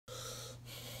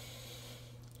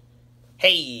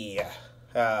Hey,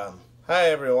 hi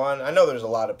everyone. I know there's a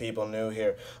lot of people new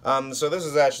here. So this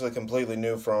is actually completely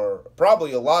new for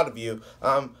probably a lot of you.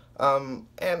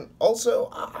 And also,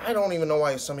 I don't even know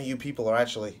why some of you people are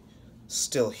actually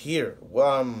still here.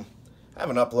 I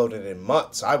haven't uploaded in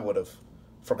months. I would have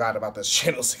forgot about this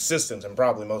channel's existence, and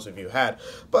probably most of you had.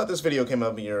 But this video came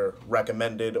up in your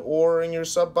recommended or in your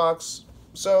sub box.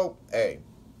 So, hey,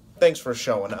 thanks for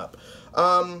showing up.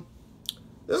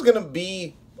 This is gonna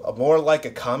be more like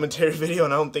a commentary video,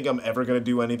 and I don't think I'm ever going to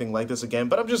do anything like this again,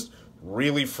 but I'm just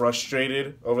really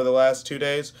frustrated over the last 2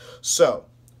 days. So,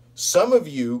 some of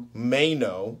you may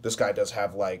know, this guy does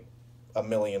have like 1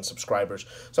 million subscribers,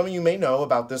 some of you may know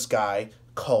about this guy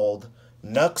called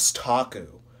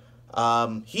Nuxtaku.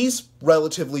 He's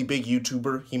relatively big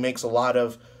YouTuber. He makes a lot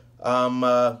of,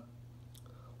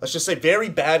 let's just say very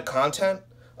bad content,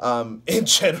 in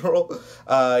general.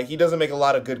 He doesn't make a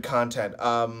lot of good content.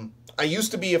 I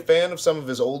used to be a fan of some of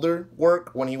his older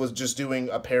work when he was just doing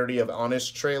a parody of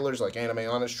Honest trailers, like anime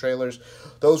Honest trailers.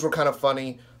 Those were kind of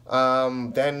funny.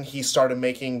 Then he started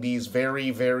making these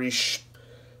very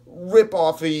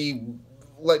rip-offy,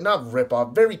 like, not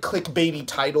rip-off, very clickbaity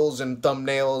titles and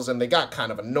thumbnails, and they got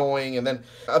kind of annoying, and then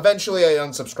eventually I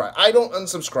unsubscribed. I don't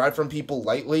unsubscribe from people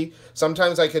lightly.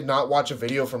 Sometimes I could not watch a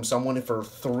video from someone for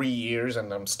 3 years,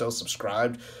 and I'm still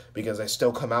subscribed, because they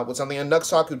still come out with something, and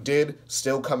Nuxtaku did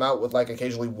still come out with, like,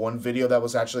 occasionally one video that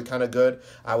was actually kind of good.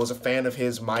 I was a fan of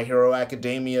his My Hero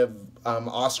Academia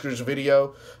Oscars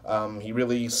video. He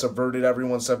really subverted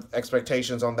everyone's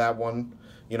expectations on that one.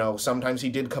 You know, sometimes he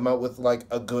did come out with, like,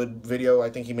 a good video. I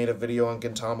think he made a video on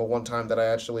Gintama one time that I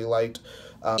actually liked.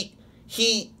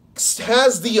 He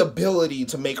has the ability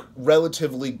to make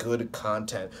relatively good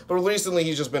content. But recently,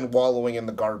 he's just been wallowing in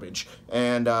the garbage.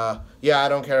 And, yeah, I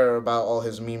don't care about all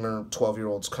his memer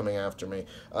 12-year-olds coming after me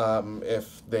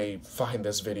if they find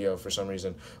this video for some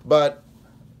reason. But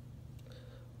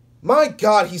my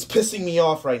God, he's pissing me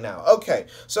off right now. Okay,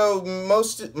 so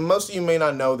most of you may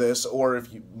not know this, or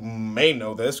if you may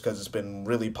know this, because it's been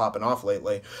really popping off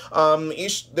lately.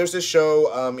 There's this show,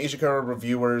 Izakura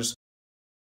Reviewers.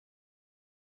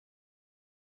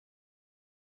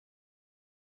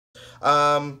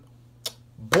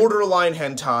 Borderline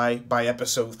Hentai by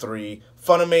episode 3.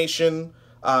 Funimation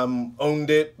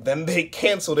owned it, then they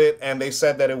canceled it, and they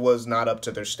said that it was not up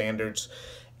to their standards.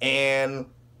 And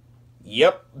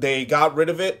yep, they got rid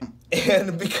of it,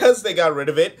 and because they got rid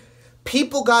of it,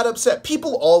 people got upset.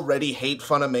 People already hate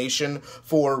Funimation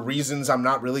for reasons I'm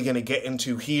not really going to get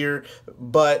into here,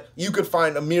 but you could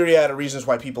find a myriad of reasons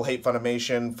why people hate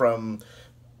Funimation, from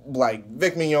like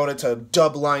Vic Mignogna to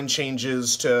dub line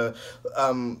changes to,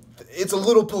 it's a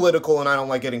little political, and I don't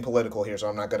like getting political here, so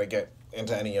I'm not going to get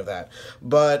into any of that.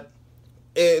 But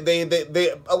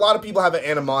a lot of people have an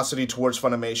animosity towards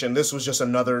Funimation. This was just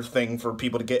another thing for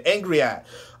people to get angry at.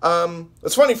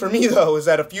 What's funny for me, though, is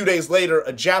that a few days later,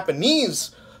 a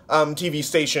Japanese TV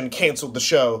station canceled the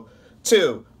show,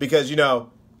 too, because, you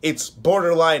know, it's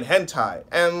borderline hentai.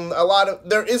 And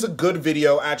there is a good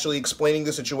video actually explaining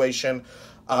the situation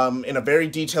in a very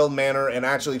detailed manner, and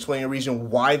actually explaining a reason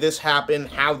why this happened,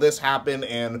 how this happened,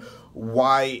 and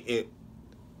why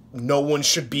no one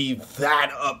should be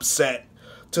that upset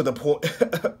to the point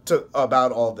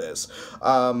about all this.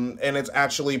 And it's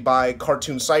actually by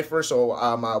Cartoon Cypher, so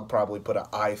I'll probably put an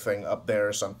I thing up there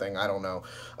or something, I don't know.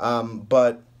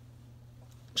 But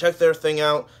check their thing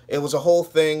out. It was a whole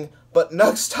thing, but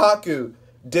Nuxtaku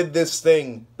did this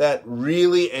thing that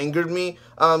really angered me.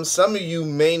 Some of you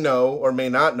may know or may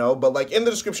not know, but like in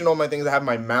the description of all my things, I have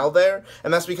my MAL there,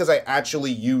 and that's because I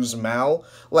actually use MAL.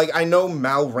 Like, I know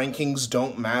MAL rankings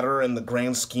don't matter in the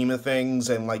grand scheme of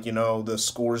things, and like, you know, the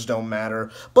scores don't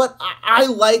matter, but I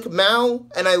like MAL,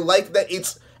 and I like that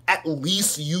it's at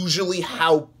least usually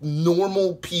how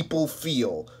normal people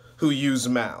feel who use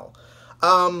MAL.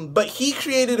 But he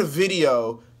created a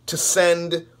video to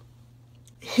send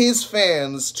his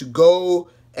fans to go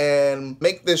and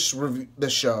make this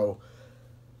show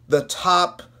the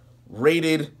top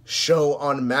rated show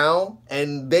on MAL,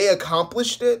 and they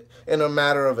accomplished it in a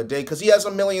matter of a day, because he has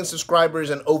 1 million subscribers,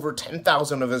 and over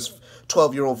 10,000 of his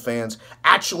 12-year-old fans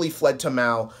actually fled to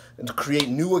MAL and to create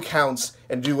new accounts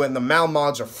and the MAL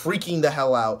mods are freaking the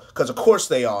hell out, because of course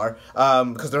they are,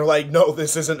 because they're like, no,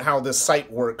 this isn't how this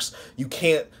site works, you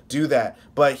can't do that.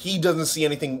 But he doesn't see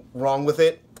anything wrong with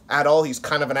it at all. He's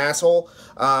kind of an asshole,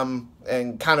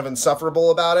 and kind of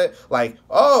insufferable about it. Like,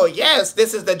 oh yes,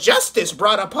 this is the justice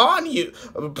brought upon you.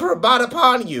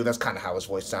 That's kind of how his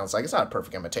voice sounds like. It's not a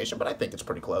perfect imitation, but I think it's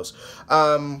pretty close.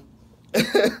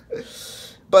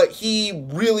 But he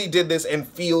really did this and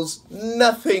feels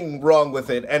nothing wrong with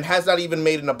it, and has not even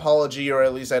made an apology, or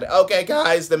at least said, "Okay,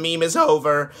 guys, the meme is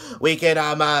over. We can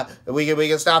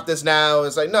stop this now."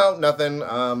 It's like, no, nothing.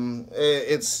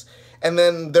 And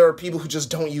then there are people who just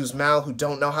don't use Mal, who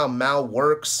don't know how Mal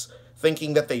works,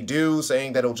 thinking that they do,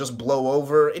 saying that it'll just blow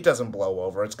over. It doesn't blow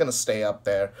over. It's going to stay up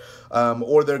there.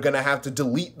 Or they're going to have to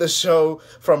delete the show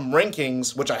from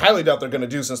rankings, which I highly doubt they're going to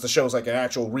do, since the show's like an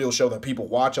actual real show that people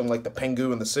watch, unlike the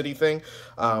Pengu and the City thing.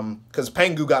 Because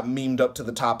Pengu got memed up to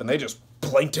the top and they just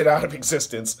blanked it out of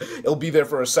existence. It'll be there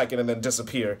for a second and then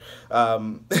disappear.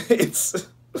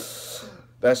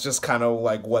 That's just kind of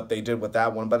like what they did with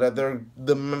that one. But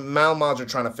the Mal mods are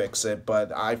trying to fix it,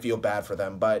 but I feel bad for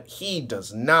them. But he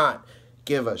does not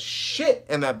give a shit,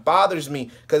 and that bothers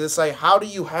me, because it's like, how do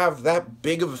you have that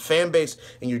big of a fan base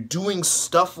and you're doing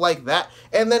stuff like that?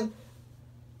 And then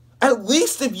at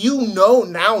least if you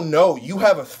know you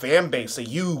have a fan base that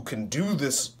you can do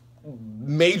this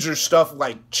major stuff,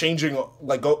 like changing,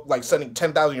 like sending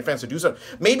 10,000 of your fans to do something.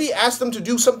 Maybe ask them to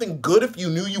do something good if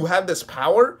you knew you had this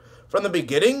power from the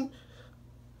beginning.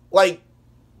 Like,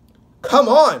 come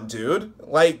on, dude.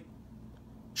 Like,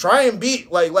 try and be,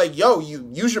 like, yo, you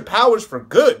use your powers for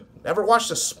good. Never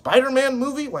watched a Spider-Man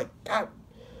movie? Like, God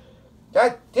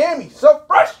damn, he's so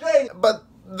frustrating. But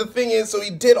the thing is, so he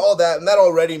did all that, and that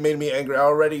already made me angry. I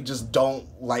already just don't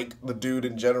like the dude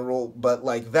in general, but,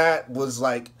 like, that was,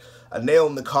 like, a nail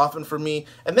in the coffin for me.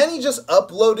 And then he just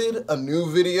uploaded a new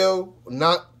video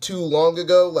not too long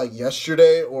ago, like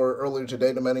yesterday or earlier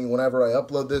today, depending whenever I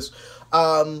upload this,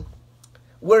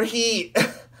 where he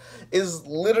is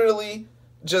literally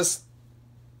just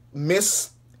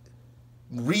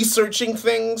researching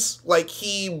things. Like,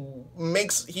 he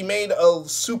made a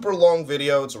super long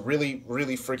video. It's a really,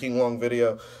 really freaking long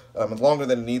video, longer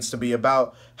than it needs to be,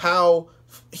 about how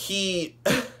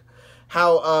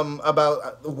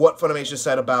about what Funimation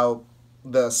said about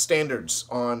the standards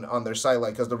on their site.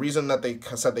 Like, because the reason that they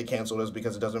said they canceled is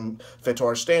because it doesn't fit to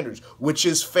our standards, which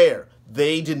is fair.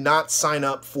 They did not sign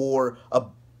up for a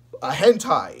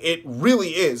hentai. It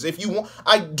really is. If you want,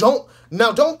 don't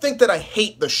think that I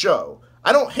hate the show.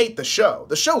 I don't hate the show.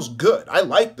 The show's good. I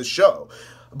like the show.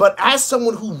 But as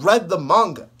someone who read the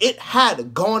manga, it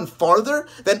had gone farther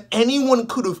than anyone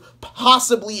could have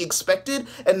possibly expected,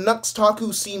 and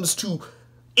Nuxtaku seems to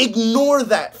ignore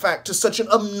that fact to such an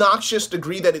obnoxious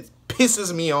degree that it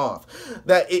pisses me off,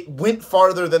 that it went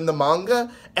farther than the manga.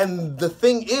 And the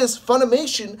thing is,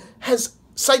 Funimation has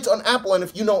sites on Apple, and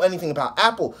if you know anything about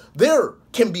Apple, there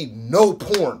can be no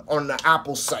porn on the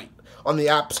Apple site, on the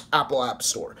Apple App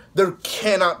Store. There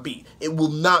cannot be. It will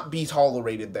not be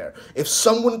tolerated there. If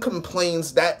someone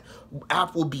complains, that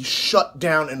app will be shut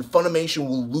down and Funimation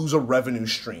will lose a revenue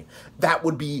stream. That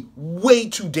would be way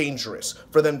too dangerous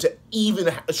for them to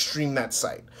even stream that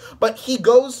site. But he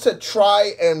goes to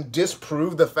try and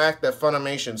disprove the fact that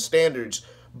Funimation standards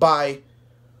by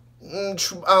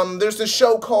there's this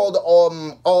show called All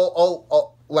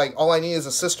I Need Is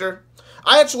a Sister.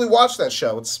 I actually watched that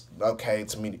show. It's okay.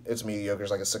 It's mediocre.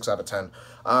 It's like a 6 out of 10.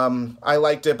 I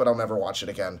liked it, but I'll never watch it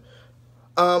again.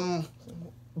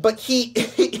 But he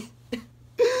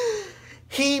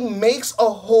makes a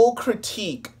whole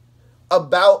critique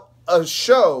about a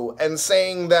show and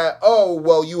saying that, oh,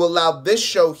 well, you allowed this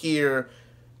show here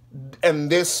and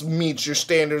this meets your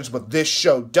standards, but this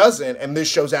show doesn't, and this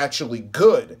show's actually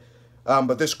good,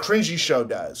 but this cringy show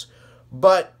does.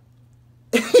 But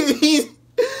the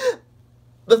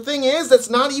thing is, that's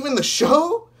not even the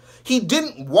show. He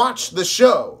didn't watch the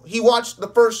show. He watched the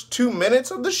first 2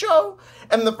 minutes of the show,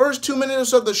 and the first 2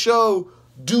 minutes of the show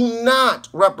do not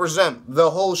represent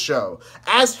the whole show.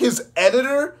 As his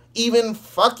editor even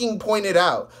fucking pointed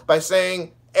out by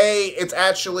saying, it's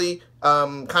actually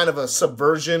kind of a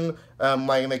subversion,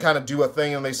 like, and they kind of do a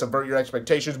thing and they subvert your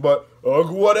expectations, but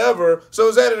whatever. So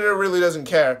his editor really doesn't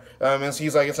care, and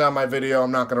he's like, it's not my video,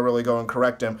 I'm not going to really go and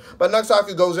correct him. But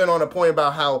Nuxtaku goes in on a point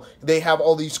about how they have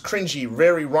all these cringy,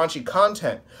 very raunchy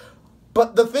content.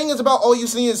 But the thing is about All You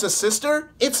See Is a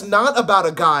Sister, it's not about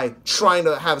a guy trying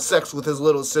to have sex with his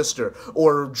little sister,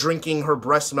 or drinking her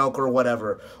breast milk or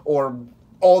whatever, or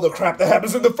all the crap that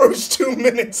happens in the first 2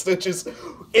 minutes, which is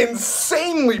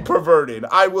insanely perverted,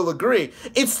 I will agree.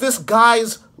 It's this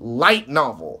guy's light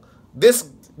novel. This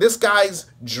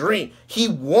guy's dream. He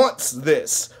wants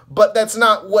this, but that's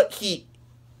not what he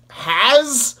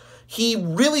has. He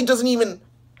really doesn't even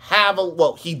have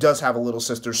he does have a little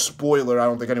sister. Spoiler, I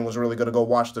don't think anyone's really going to go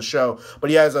watch the show,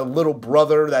 but he has a little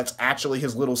brother that's actually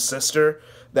his little sister.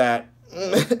 That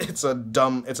it's a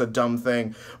dumb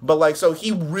thing. But, like, so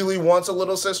he really wants a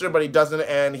little sister, but he doesn't,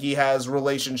 and he has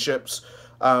relationships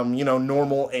you know,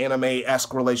 normal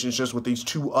anime-esque relationships with these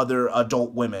two other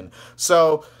adult women.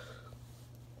 So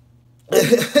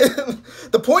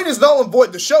the point is null and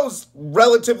void. The show's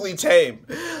relatively tame,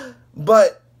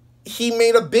 but he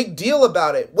made a big deal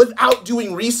about it without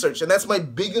doing research, and that's my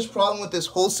biggest problem with this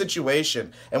whole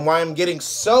situation, and why I'm getting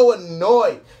so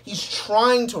annoyed. He's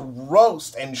trying to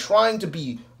roast and trying to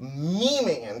be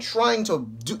memeing and trying to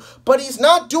do, but he's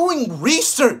not doing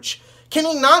research. Can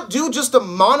he not do just a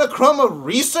monochrome of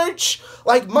research?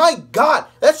 Like, my God,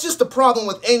 that's just the problem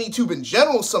with ANITUBE in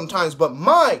general sometimes, but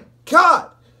my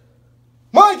God,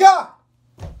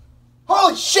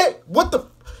 holy shit, what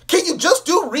the, can you just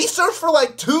do research for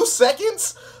like 2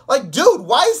 seconds? Like, dude,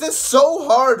 why is this so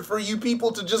hard for you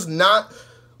people to just not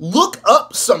look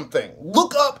up something?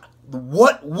 Look up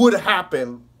what would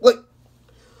happen. Like,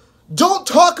 don't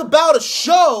talk about a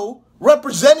show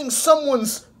representing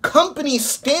someone's company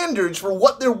standards for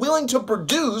what they're willing to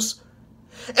produce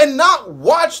and not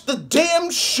watch the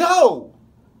damn show.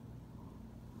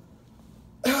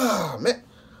 Ah, man.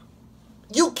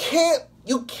 You can't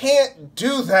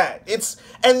do that.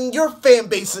 And your fan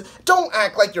base, don't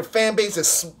act like your fan base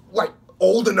is like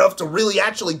old enough to really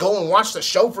actually go and watch the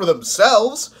show for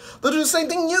themselves. They'll do the same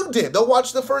thing you did. They'll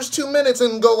watch the first 2 minutes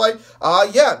and go like,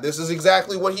 yeah, this is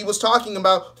exactly what he was talking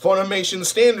about. Funimation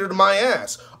standard my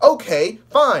ass. Okay,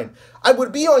 fine. I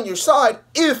would be on your side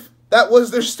if that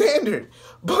was their standard.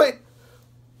 But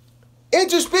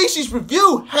Interspecies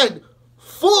Review had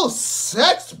full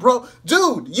sex, bro.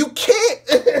 Dude, you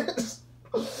can't.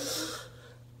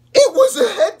 It was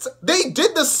they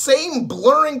did the same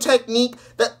blurring technique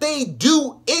that they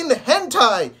do in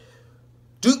hentai.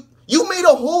 Dude, you made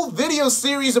a whole video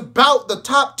series about the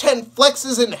top 10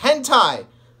 flexes in hentai.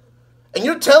 And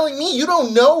you're telling me you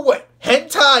don't know what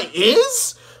hentai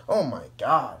is? Oh my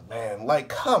God, man. Like,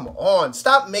 come on.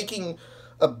 Stop making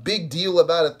a big deal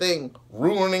about a thing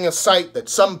ruining a site that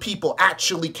some people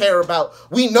actually care about.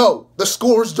 We know the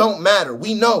scores don't matter.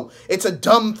 We know it's a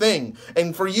dumb thing.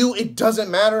 And for you, it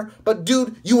doesn't matter. But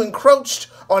dude, you encroached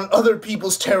on other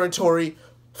people's territory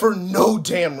for no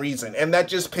damn reason. And that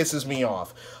just pisses me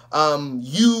off.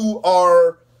 You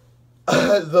are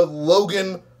the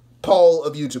Logan Paul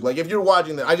of YouTube. Like, if you're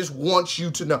watching that, I just want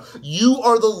you to know, you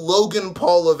are the Logan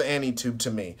Paul of ANITUBE to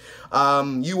me.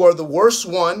 You are the worst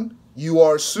one. You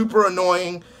are super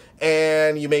annoying,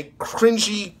 and you make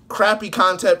cringy, crappy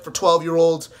content for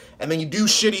 12-year-olds, and then you do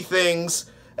shitty things.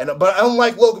 But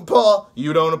unlike Logan Paul,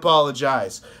 you don't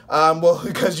apologize. Well,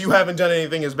 because you haven't done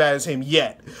anything as bad as him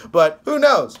yet. But who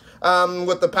knows?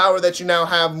 With the power that you now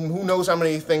have, who knows how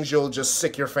many things you'll just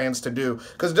sick your fans to do.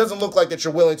 Because it doesn't look like that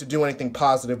you're willing to do anything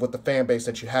positive with the fan base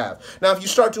that you have. Now, if you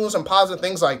start doing some positive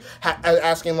things like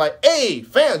asking like, hey,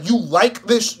 fans, you like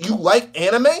this? You like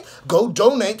anime? Go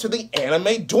donate to the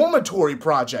Anime Dormitory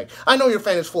Project. I know your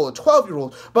fan is full of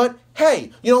 12-year-olds, but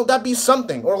hey, you know, that'd be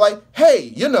something. Or like,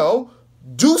 hey, you know,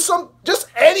 do just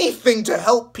anything to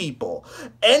help people.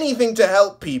 Anything to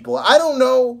help people. I don't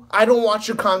know. I don't watch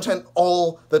your content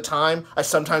all the time. I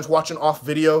sometimes watch an off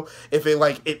video if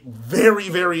it very,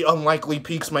 very unlikely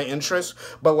piques my interest.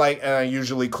 But I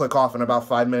usually click off in about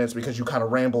 5 minutes because you kind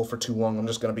of ramble for too long. I'm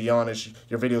just going to be honest.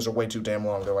 Your videos are way too damn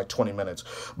long. They're like 20 minutes.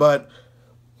 But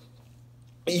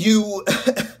you,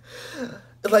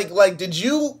 did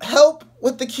you help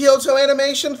with the Kyoto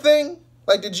animation thing?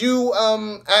 Did you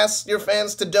ask your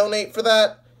fans to donate for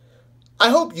that? I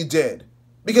hope you did,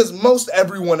 because most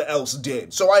everyone else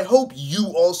did. So I hope you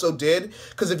also did,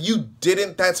 because if you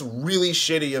didn't, that's really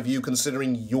shitty of you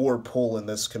considering your pull in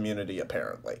this community,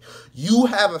 apparently. You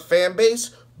have a fan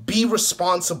base, be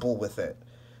responsible with it.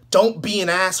 Don't be an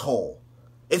asshole.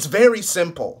 It's very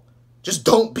simple. Just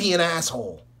don't be an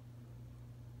asshole.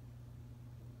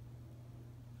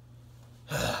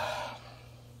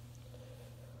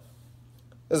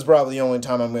 This is probably the only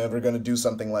time I'm ever going to do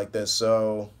something like this,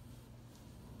 so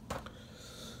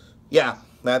yeah,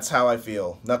 that's how I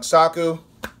feel. Nuxtaku,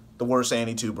 the worst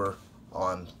ANITUBER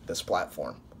on this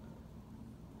platform.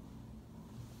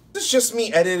 This is just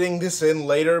me editing this in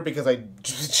later because I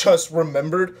just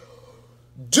remembered.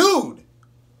 Dude,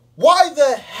 why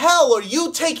the hell are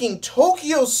you taking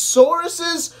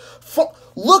Tokyosaurus's...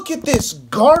 Look at this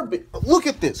garbage. Look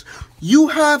at this. You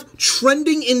have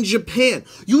trending in Japan.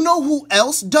 You know who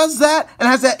else does that and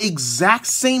has that exact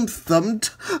same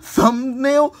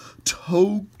thumbnail?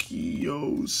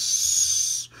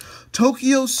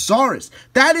 Tokyosaurus.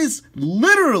 That is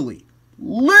literally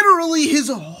his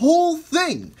whole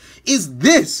thing is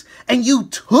this. And you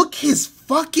took his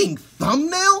fucking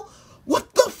thumbnail?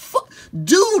 What the fuck?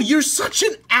 Dude, you're such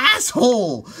an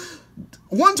asshole.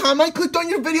 One time I clicked on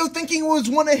your video thinking it was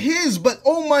one of his, but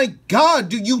oh my god,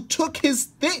 dude, you took his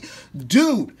thing.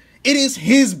 Dude, it is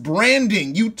his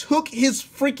branding. You took his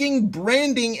freaking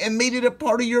branding and made it a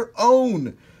part of your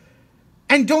own.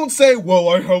 And don't say, well,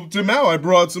 I helped him out. I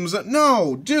brought some...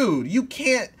 No, dude, you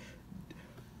can't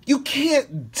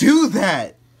do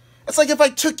that. It's like if I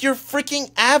took your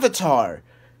freaking avatar.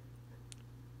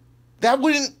 That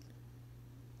wouldn't...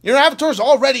 Your avatar's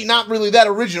already not really that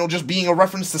original, just being a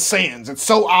reference to Sans. It's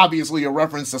so obviously a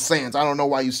reference to Sans. I don't know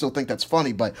why you still think that's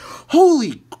funny, but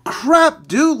holy crap,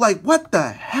 dude. Like, what the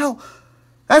hell?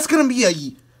 That's going to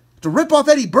be to rip off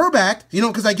Eddie Burback, you know,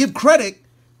 because I give credit.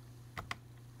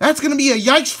 That's going to be a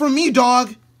yikes from me,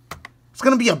 dog. It's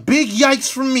going to be a big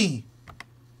yikes from me.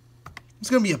 It's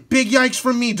going to be a big yikes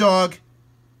from me, dog.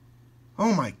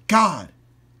 Oh, my God.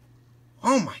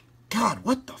 Oh, my God.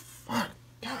 What the fuck?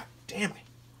 God damn it.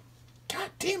 God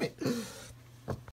damn it.